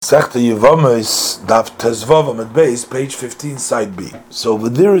Masechta Yevamos, Daf Tezvav at base, page 15, side B. So over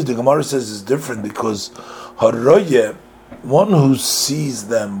there, the Gemara says is different because Haroye, one who sees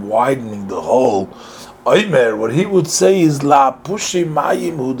them widening the hole, Oimer, what he would say is La Pushi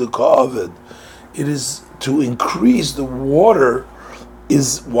Mayim Hu Deka'avid. It is to increase the water,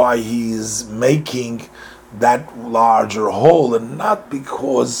 is why he is making that larger hole, and not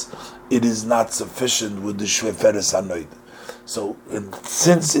because it is not sufficient with the Shveferes Hanoid. So,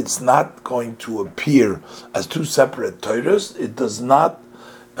 since it's not going to appear as two separate Torahs, it does not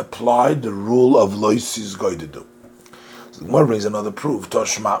apply the rule of Loisis Goidedu. So the Gemara brings another proof.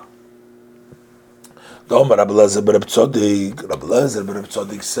 Toshma. Rabbi Lezer ber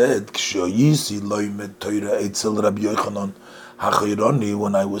Tzodik said, "Kshoyisi loimed Torah etzel Rabbi Yochanan hachironi."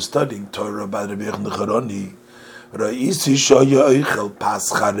 When I was studying Torah by Rabbi Yochanan hachironi, Ra'isi shoya oichel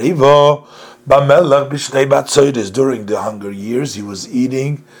pas chareva. During the hunger years, he was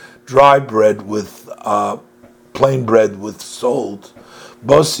eating dry bread with plain bread with salt.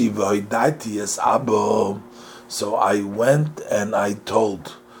 So I went and I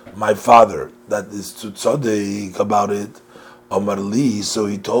told my father, that is to Tzaddik, about it. Omar Li, so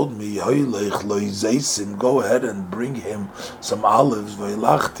he told me, go ahead and bring him some olives.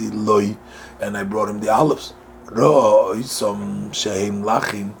 And I brought him the olives.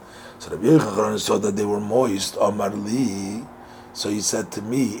 So Rabbi Yochanan saw that they were moist. Omar Li, so he said to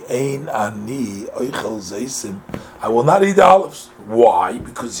me, Ein ani oichel zeisim. I will not eat the olives. Why?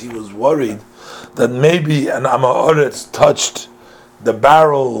 Because he was worried that maybe an Amaretz touched the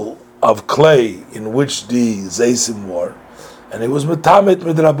barrel of clay in which the zeisim were, and it was metamet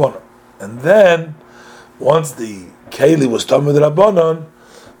midrabanan. And then, once the keli was tamet midrabanan,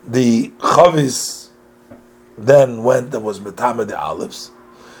 the chavis then went and was metamet the olives.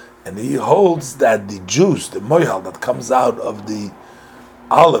 And he holds that the juice, the moihal that comes out of the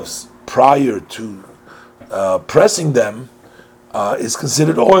olives prior to pressing them is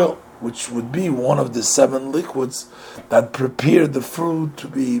considered oil, which would be one of the 7 liquids that prepare the fruit to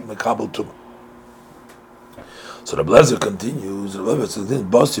be mekabel tumah. So the Lezer continues.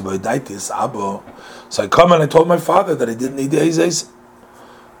 So I come and I told my father that he didn't eat the eizes.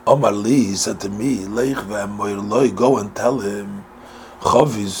 Omar Li said to me, go and tell him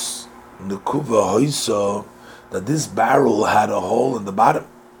Chavis Nekuva Hoisa, that this barrel had a hole in the bottom.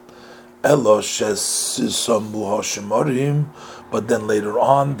 But then later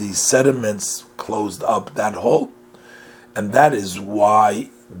on the sediments closed up that hole, and that is why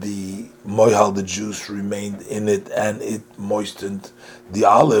the moihal, the juice, remained in it and it moistened the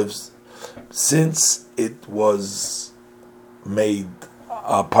olives, since it was made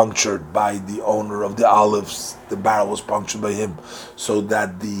punctured by the owner of the olives. The barrel was punctured by him, so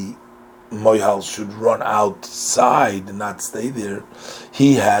that the moihal should run outside and not stay there.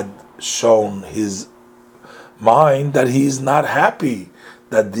 He had shown his mind that he is not happy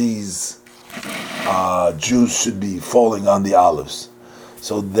that these juice should be falling on the olives.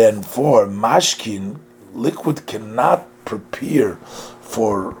 So then, for mashkin, liquid cannot prepare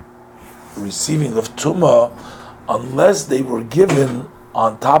for receiving of tumah unless they were given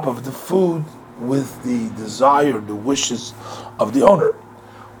on top of the food with the desire, the wishes of the owner.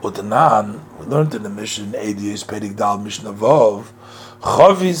 Utanan, we learned in the mission, Adiyos Pedig Dal Mishnah Vav,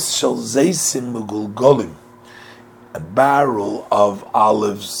 Chavis Shel Zeisim Mugulgolim, a barrel of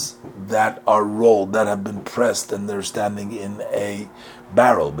olives that are rolled, that have been pressed, and they're standing in a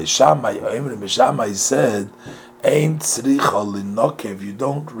barrel. Bishamai said, Ein tzricha linokev, you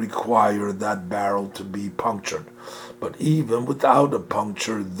don't require that barrel to be punctured. But even without a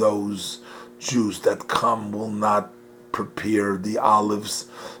puncture, those juice that come will not prepare the olives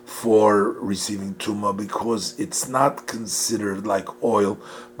for receiving tumah, because it's not considered like oil,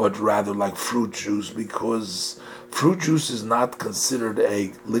 but rather like fruit juice, because fruit juice is not considered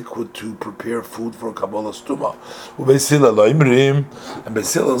a liquid to prepare food for kabbalas tumah. And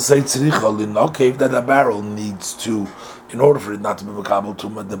Beisil say tzricha linokev, that a barrel needs to, in order for it not to be mekabel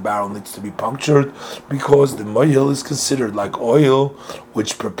tumah, the barrel needs to be punctured, because the moihel is considered like oil,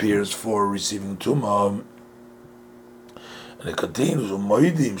 which prepares for receiving tumah. And it continues,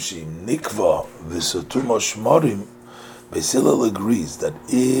 Umoidim shim nikva v'satuma shmorim. Beisil agrees that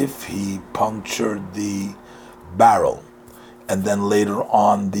if he punctured the barrel, and then later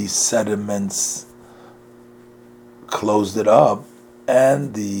on the sediments closed it up,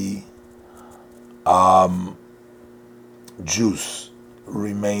 and the juice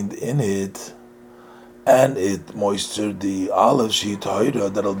remained in it, and it moistured the olive sheet,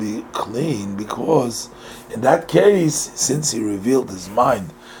 that'll be clean, because in that case, since he revealed his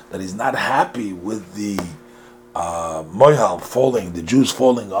mind that he's not happy with the moihal falling, the Jews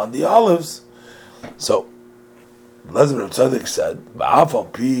falling on the olives. So Elazar Tzaddik said,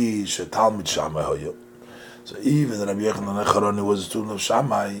 "Ba'afal pi shetalmid Shammai hoyu." So even Rabbi Yochanan Echaroni was a student of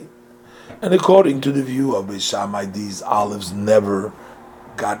Shammai, and according to the view of Beis Shammai, these olives never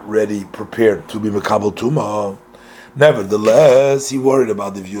got ready, prepared to be Mekabel Tumah. Nevertheless, he worried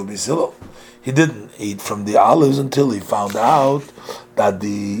about the view of Beis Hillel. He didn't eat from the olives until he found out that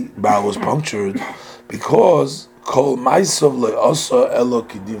the barrel was punctured, because Kol Ma'asav lo asa elo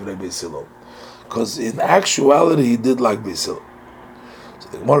kidivrei Beis Hillel. Because in actuality, he did like Beis Hillel. So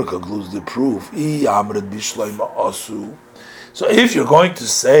the Gemara concludes the proof. So if you're going to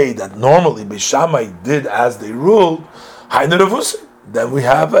say that normally Beis Shammai did as they ruled, then we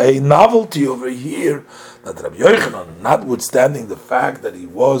have a novelty over here that Rabbi Yochanan, notwithstanding the fact that he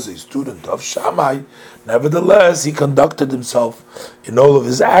was a student of Shammai, nevertheless he conducted himself in all of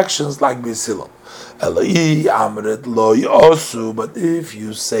his actions like Beis Hillel. But if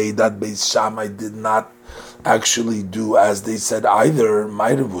you say that Beis Shammai did not actually do as they said either,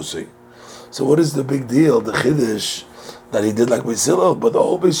 so what is the big deal? The Chiddush that he did like Beis Hillel, but the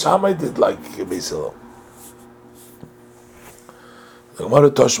whole Beis Shammai did like Beis Hillel. The Gemara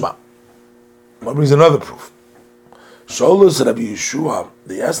Toshma. What brings another proof? Sholos Rabbi Yeshua.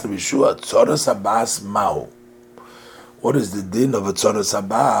 They asked Rabbi Yeshua, Tzoras Abbas Mahu. What is the din of a Tzoras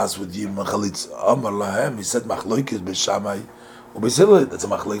Abbas with Yim Chalitz? Amar Lahem. He said Machloikis Beis Shammai uBeis Hillel. That's a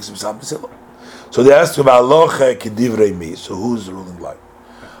Machloikis Beis Hillel. So they asked him, Aloche Kedivrei Mi. So who's ruling like?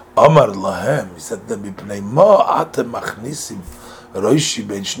 Amar Lahem. He said, Mipnei Ma Atem Machnisim Roishi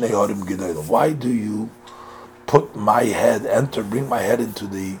Ben Shnei Horim Gedolim. Why do you put my head, bring my head into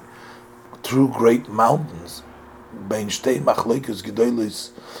the two great mountains, Ben Shtei Machloikis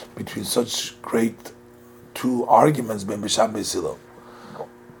Gedolis, between such great two arguments, Ben Beis Shammai Beis Hillel?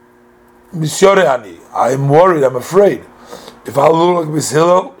 Misyore Ani, I'm worried, I'm afraid. If I look like Beis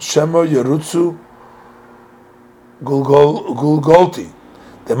Hillel, Shemo Yerutzu Gulgolti,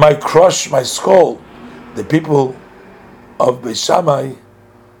 they might crush my skull. The people of Beis Shammai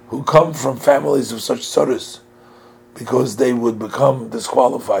who come from families of such tzoros, because they would become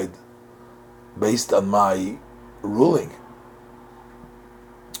disqualified based on my ruling.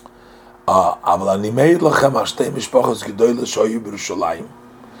 But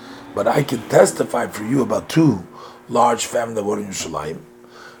I can testify for you about two large families that were in Yerushalayim,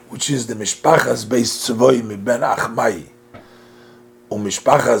 which is the Mishpachas Beis Tzvoi mi ben Achmai,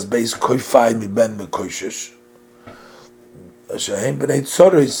 Mishpachas Beis Koifai mi ben Mekoishesh,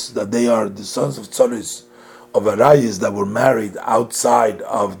 that they are the sons of tzoros of Arayis that were married outside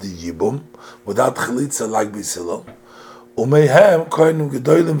of the Yibum without chalitza like Beis Hillel.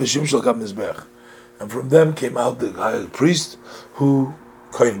 And from them came out the high priest who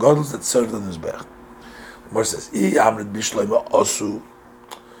Kohen Gadol that served on the Mizbech. Gemara says, if you're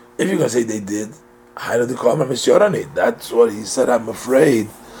going to say they did, that's what he said. I'm afraid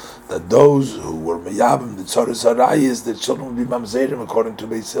that those who were meyabim the tzoros harayis, their children would be mamzerim according to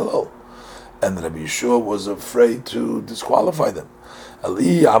Beis Hillel, and Rabbi Yeshua was afraid to disqualify them. But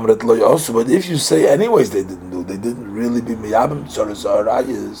if you say anyways they didn't really be meyabim tzoros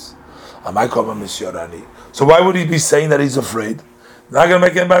harayis, so why would he be saying that he's afraid? Not going to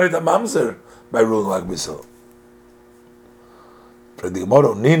make anybody a mamzer by ruling like Beis Hillel.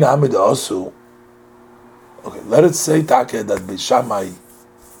 Okay, let it say Take that Beis Shammai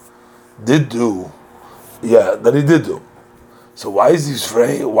did do, that he did do. So why is he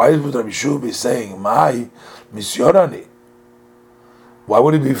afraid? Why would Rabbi Yeshua be saying, "My misyorani"? Why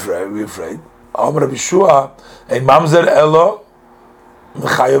would he be afraid? Rabbi Yeshua, a mamzer elo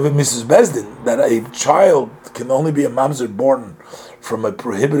mechayev Mrs. Bezdin, that a child can only be a mamzer born from a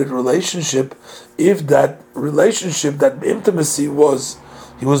prohibited relationship if that relationship, that intimacy he was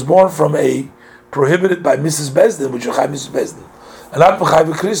born from a prohibited by Mrs. Bezdin, which is Mrs. Bezdin, and not B'chai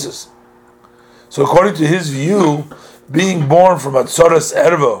V'Krisus. So according to his view, being born from a tzoros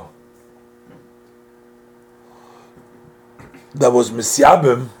erva that was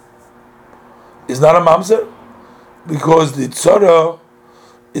misyabim is not a mamzer, because the tzora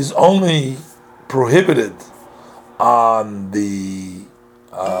is only prohibited on the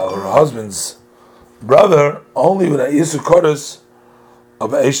her husband's brother only with a yisukoros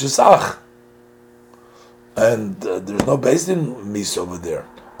of Eishes Ach, and there's no based in mis over there,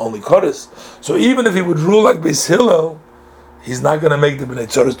 only koros. So even if he would rule like Beis Hillel, he's not going to make the bnei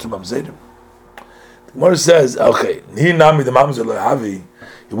tzoros to mamzerim. The Gemara says, okay, he nami the mamzer lehavi,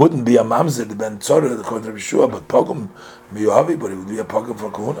 he wouldn't be a mamzer the ben tzorah according to Rabbi Yeshua, but pogum miyuhavi, but he would be a pogum for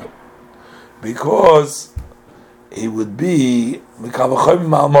kahuna, because he would be mikavachayim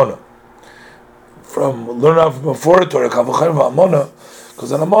ma'almona. learn out from before Torah Kavachayim Amona,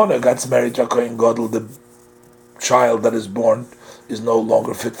 because an Amona gets married to a Kohen Gadol, the child that is born is no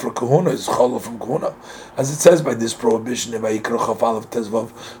longer fit for kahuna, is challah from kahuna. As it says by this prohibition, from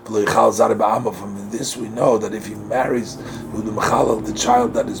this we know that if he marries the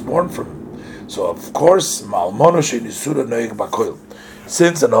child that is born from him. So of course,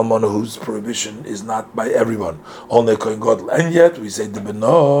 since an almana whose prohibition is not by everyone, only kohen gadol, and yet we say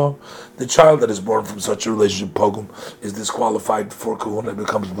the child that is born from such a relationship, pogum, is disqualified for kahuna,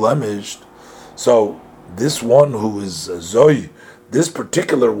 becomes blemished. So this one who is Zoy, this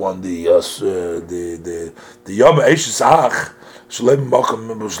particular one, the Yom Eishes Ach, Shalem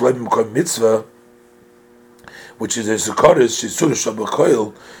Mokom Mitzvah, which is a Sukkot, Shisur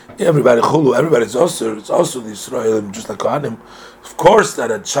Shabbakoil, everybody's also, it's also the Israelim, just like Kohanim. Of course,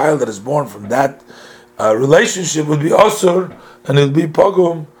 that a child that is born from that relationship would be Osur, and it would be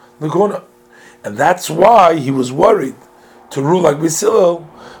Pogum, Lekuna. And that's why he was worried to rule like Bisilel,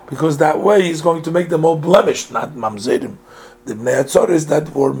 because that way he's going to make them all blemished, not mamzerim. The Bnei Atzoris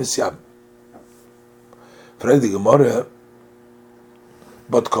that were misyam. Fredi Gemara,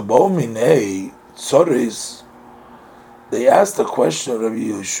 but Kabo Minei Tzoris, they asked the question of Rabbi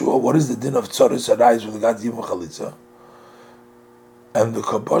Yeshua, what is the din of Tzoris arise with God's Yom Chalitza? And the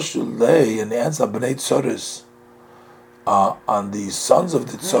Kabashul lay and the answer Bnei Tzoris on the sons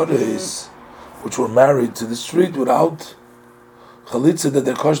of the Tzoris, which were married to the street without Chalitza, that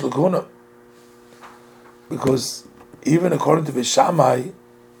they're kosh l'kuna, because even according to Beishamai,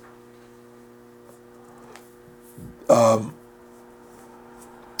 the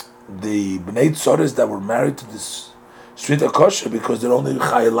Bnei Tzoris that were married to this street are kosher because they're only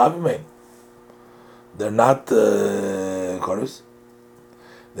chayalavimei. They're not chorus.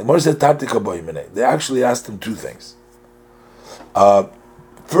 The Gemara said Tarti kaboyimene. They actually asked him two things.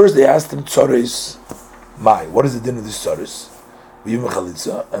 First, they asked him Tzoris Mai. What is the din of this Tzoris?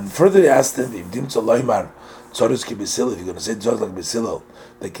 And further, they asked him, if you're going to say Tzoris like Besilil,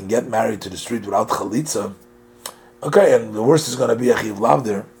 they can get married to the street without Chalitza. Okay, and the worst is going to be a Chiv Lav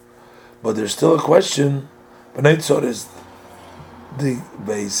there. But there's still a question. Bnei Tzoris, the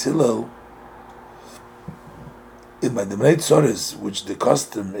Besilil, by the Bnei Tzoris, which the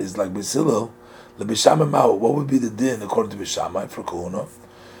custom is like Besilil, the Bishamai Mao, what would be the din according to Bishamai for Kahuna?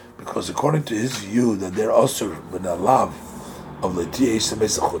 Because according to his view, that they're also with a love of the Tiyeh,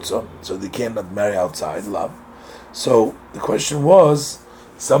 so they cannot marry outside love. So the question was,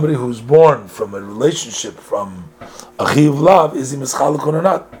 somebody who's born from a relationship from a Chiv Lav, is he Mischalek or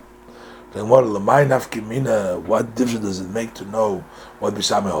not? Then what difference does it make to know what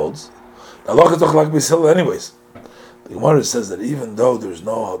Bishamai holds? The halacha is doch like Bisil anyways. The Gemara says that even though there's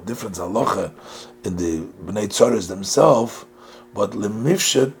no difference halacha in the Bnei Tzoris themselves, but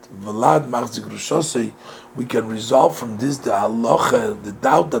lemifshet velad machzik rushosei, we can resolve from this the halacha, the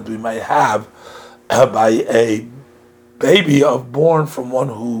doubt that we might have by a baby born from one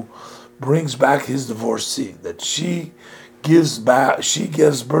who brings back his divorcee, that she gives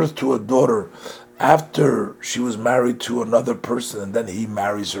birth to a daughter after she was married to another person, and then he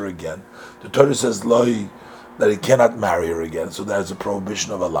marries her again. The Torah says loi, that he cannot marry her again, so there's a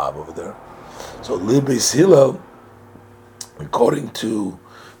prohibition of a lav over there. So li Beis Hillel, according to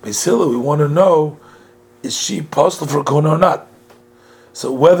Beis Hillel, we want to know, is she postal for kahuna or not?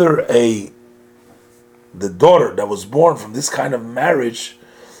 So whether the daughter that was born from this kind of marriage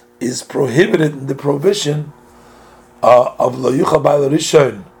is prohibited in the prohibition of lo yuchal ba'al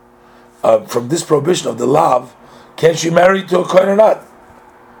rishon, from this prohibition of the lav, can she marry to a kohen or not?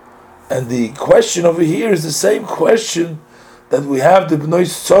 And the question over here is the same question that we have the Bnei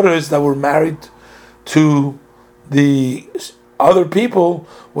Tzoris that were married to the other people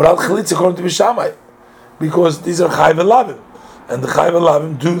without chalitza according to Bishamai, because these are chayv elavim, and the chayv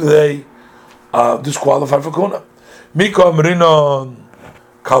elavim, do they disqualify for kuna? Miko amrinon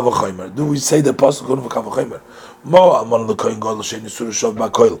kal v'chaymer. Do we say the apostle kuna for kal v'chaymer? Mo almon l'koyin gadol shein yisur shov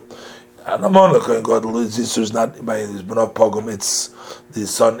ba'koil. And amon l'koyin gadol, his sister is not by his benov pogum. It's the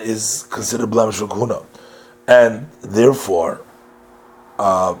son is considered blemish for kuna, and therefore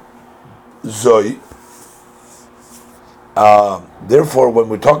Zoy. Therefore, when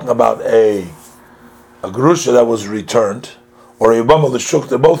we're talking about a gerusha that was returned, or a yibam l'shuk,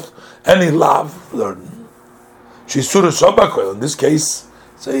 they're both any lav. Shisura shabakoil. In this case,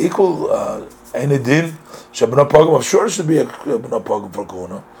 it's an equal any din. Shabna pogum. Of sure, it should be a bna pogum for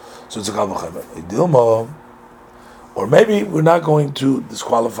kuna. So it's a kal v'chaymer. Idilma. Or maybe we're not going to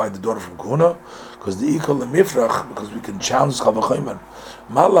disqualify the daughter from kuna because the equal lemifrach, because we can challenge kal v'chaymer.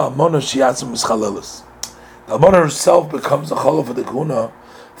 Mala amona shiatzim mischalelis. The Almana herself becomes a challah for the kuna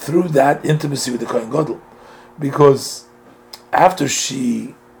through that intimacy with the Kohen Gadol, because after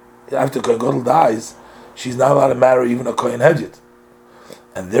Kohen Gadol dies, she's not allowed to marry even a Kohen Hedyot,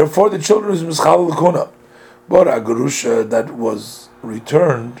 and therefore the children is Mischal L'Kuna. But a Gerusha that was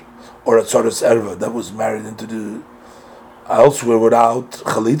returned, or a Tzoros Erva that was married into the elsewhere without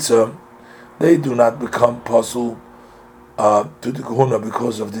Chalitza, they do not become puzzle to the Kahuna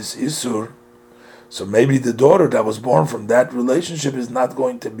because of this Isur. So maybe the daughter that was born from that relationship is not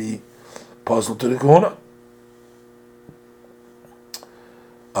going to be puzzle to the Kahuna.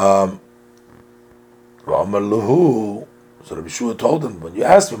 So Rabbi Shua told him, when you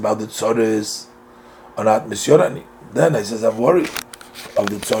asked him about the Tzoros or not Misyorani, then he says, I'm worried of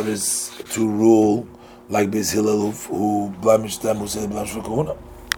the Tzoros to rule like Beis Hillel who blemished them, who said they blemished for Kahuna.